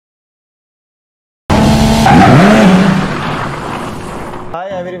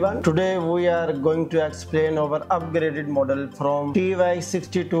everyone, today we are going to explain our upgraded model from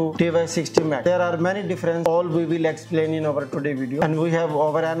TY60 to TY60 Max. There are many differences, all we will explain in our today video, and we have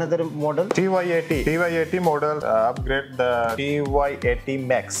our another model TY80 model upgrade the TY80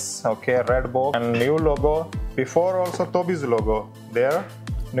 Max. Okay, red box and new logo. Before also Tobys logo there.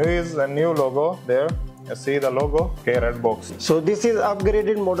 New is a new logo there. See the logo, okay, red box. So this is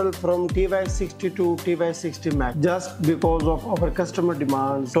upgraded model from TY60 to TY60 Max. Just because of our customer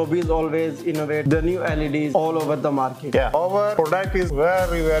demands, Tobys always innovate the new LEDs all over the market. Yeah, our product is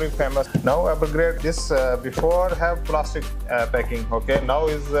very famous. Now upgrade this. Before have plastic packing. Okay, now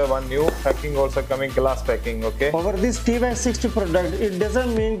is one new packing also coming, glass packing. Okay. Over this TY60 product, it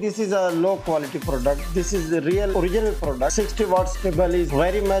doesn't mean this is a low quality product. This is the real original product. 60 watts cable is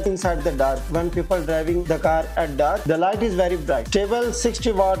very much inside the dark. When people driving the car at dark, the light is very bright. Stable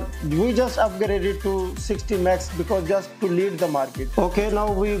 60 watt. We just upgraded to 60 max because just to lead the market. Okay,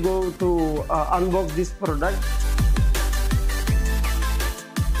 now we go to unbox this product.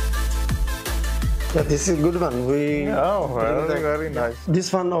 Yeah, this is good one. Very nice.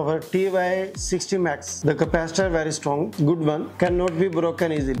 This one over TY60 Max. The capacitor very strong. Good one. Cannot be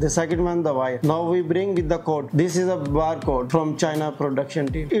broken easily. The second one, the wire. Now we bring with the code. This is a barcode from China production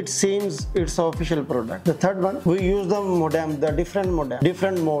team. It seems it's official product. The third one, we use the modem, the different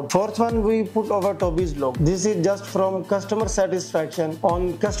mode. Fourth one, we put over Tobys logo. This is just from customer satisfaction.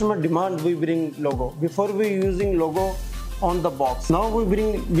 On customer demand, we bring logo. Before we using logo on the box. Now we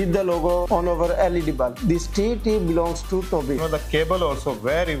bring with the logo on our LED bulb. This TT belongs to Toby. You know, the cable also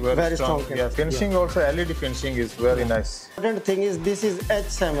very strong. Yeah, finishing also LED finishing is very nice. Important thing is this is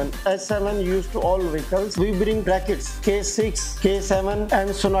H7. H7 used to all vehicles. We bring brackets K6, K7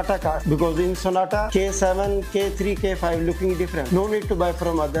 and Sonata cars because in Sonata K7, K3, K5 looking different. No need to buy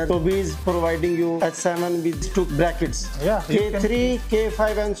from other. Toby is providing you H7 with two brackets. Yeah, K3,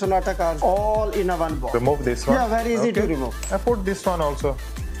 K5 and Sonata cars all in a one box. Remove this one. Yeah, very easy to remove. I put this one also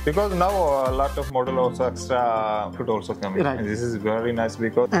because now a lot of model also extra could also come in. Right. And this is very nice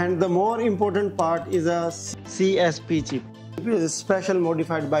because and the more important part is a CSP chip. It is special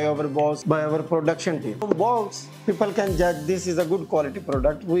modified by our boss, by our production team. From box, people can judge this is a good quality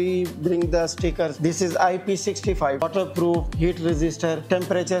product. We bring the stickers. This is IP65, waterproof, heat resistor,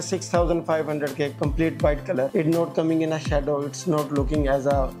 temperature 6500K, complete white color. It's not coming in a shadow. It's not looking as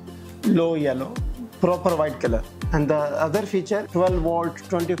a low yellow. Proper white color. And the other feature 12 volt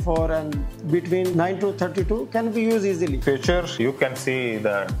 24 and between 9 to 32 can be used easily. Features you can see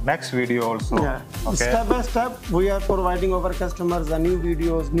the next video also. Yeah. Okay. Step by step we are providing our customers the new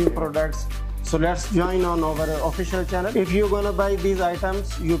videos, new products. So let's join on our official channel. If you're gonna buy these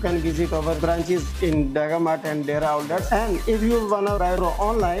items, you can visit our branches in Dagamart and Dera outlets. And if you wanna buy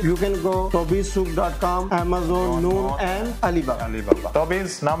online, you can go Tobysouq.com, Amazon, Noon and Alibaba.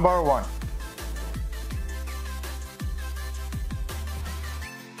 Tobys #1.